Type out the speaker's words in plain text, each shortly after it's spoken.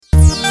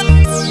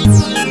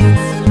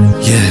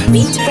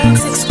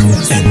Beatbox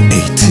exclusive.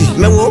 N80.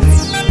 Me whoop.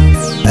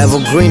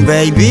 Evergreen,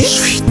 baby.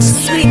 Swit.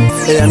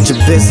 And your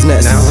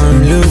business. Now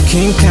I'm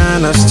looking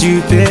kinda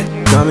stupid.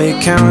 Got me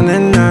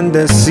counting on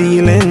the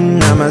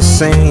ceiling. I'm a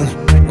saint,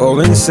 oh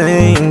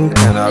insane.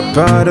 Can I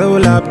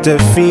bottle up the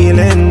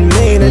feeling?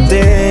 Many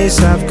days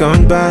have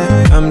gone by,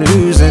 I'm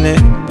losing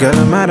it. Girl,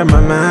 I'm out of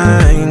my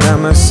mind.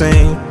 I'm a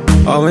saint,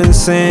 oh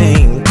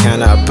insane.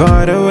 Can I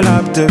bottle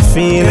up the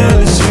feeling? Girl,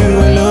 it's you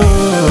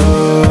alone.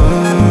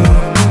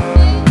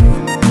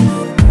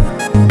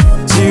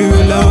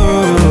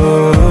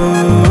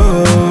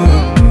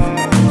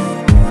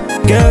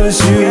 Girl,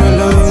 it's you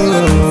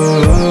alone.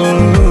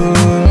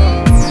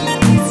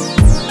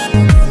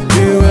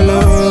 You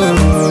alone.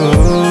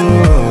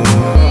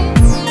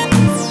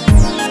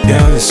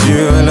 Girl, it's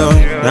you alone.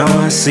 Now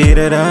I see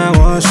that I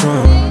was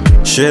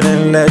wrong.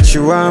 Shouldn't let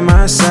you out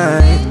my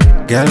side.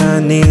 Girl, I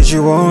need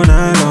you all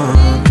night long.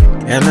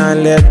 And I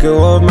let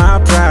go of my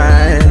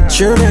pride.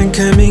 Children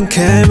coming,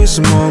 carry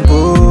some more,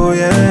 boy,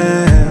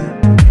 yeah.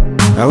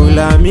 Oh,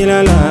 la me,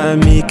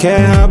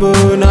 kehabo,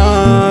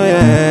 no,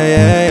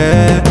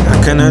 yeah.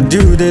 I cannot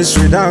do this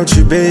without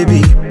you,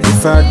 baby.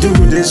 If I do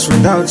this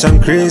without, I'm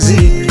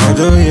crazy.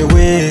 Although you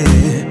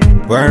win,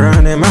 we're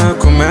running my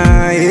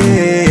kuma,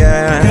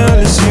 yeah. Girl,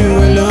 it's you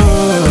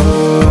alone.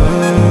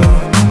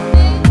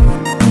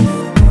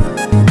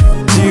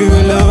 You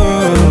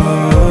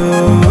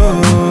alone.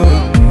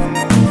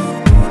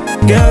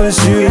 Girl,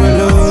 it's you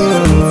alone.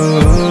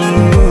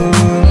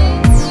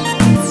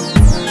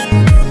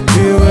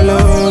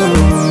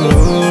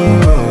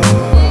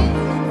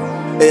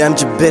 I'm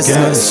your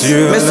business.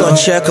 Yes, Me so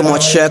check 'em or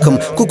check 'em.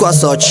 Kukwa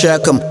so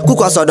check 'em.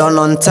 Kukwa so don't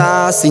on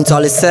task. Into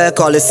all the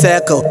circle,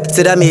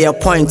 Say that me a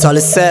point, all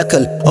the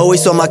circle.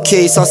 Always on my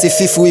case, on see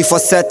fifth we for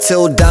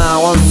settle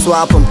down. On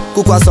swap 'em.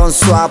 Kukwa so on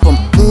swap 'em.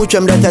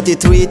 Muchem the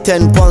 33,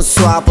 10 pound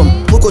swap 'em.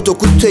 Muko to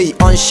kutei,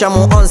 on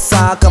shamo, on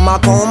saka. Ma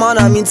koma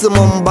na minti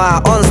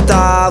mumba, on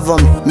starve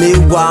 'em. Me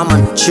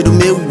waman, chidu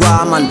me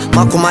waman.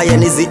 Makoma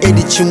yenizi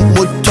edi chim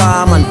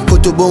mutaman.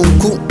 Koto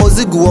bonku,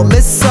 ozigu me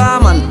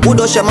saman.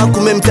 Udo shama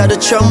kumemta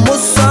the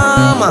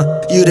Musama,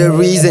 you the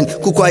reason,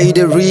 Kukwa you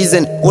the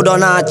reason.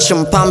 Udona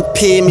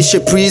chimpampe, me she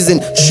prison.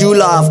 Shoe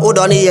love,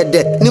 Udona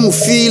yede, nimu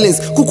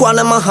feelings. Kukwa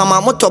na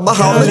mahama, motoba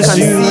how me can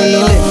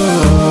feel it.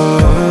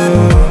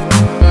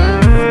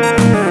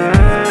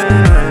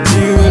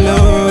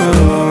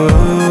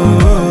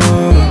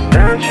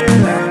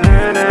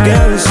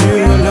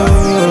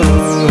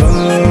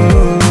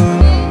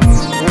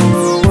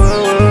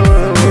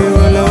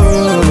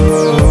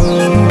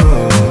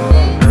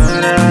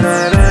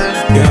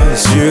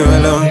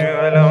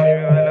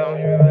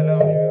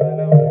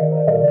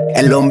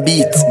 Elorm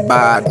beat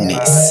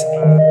badness.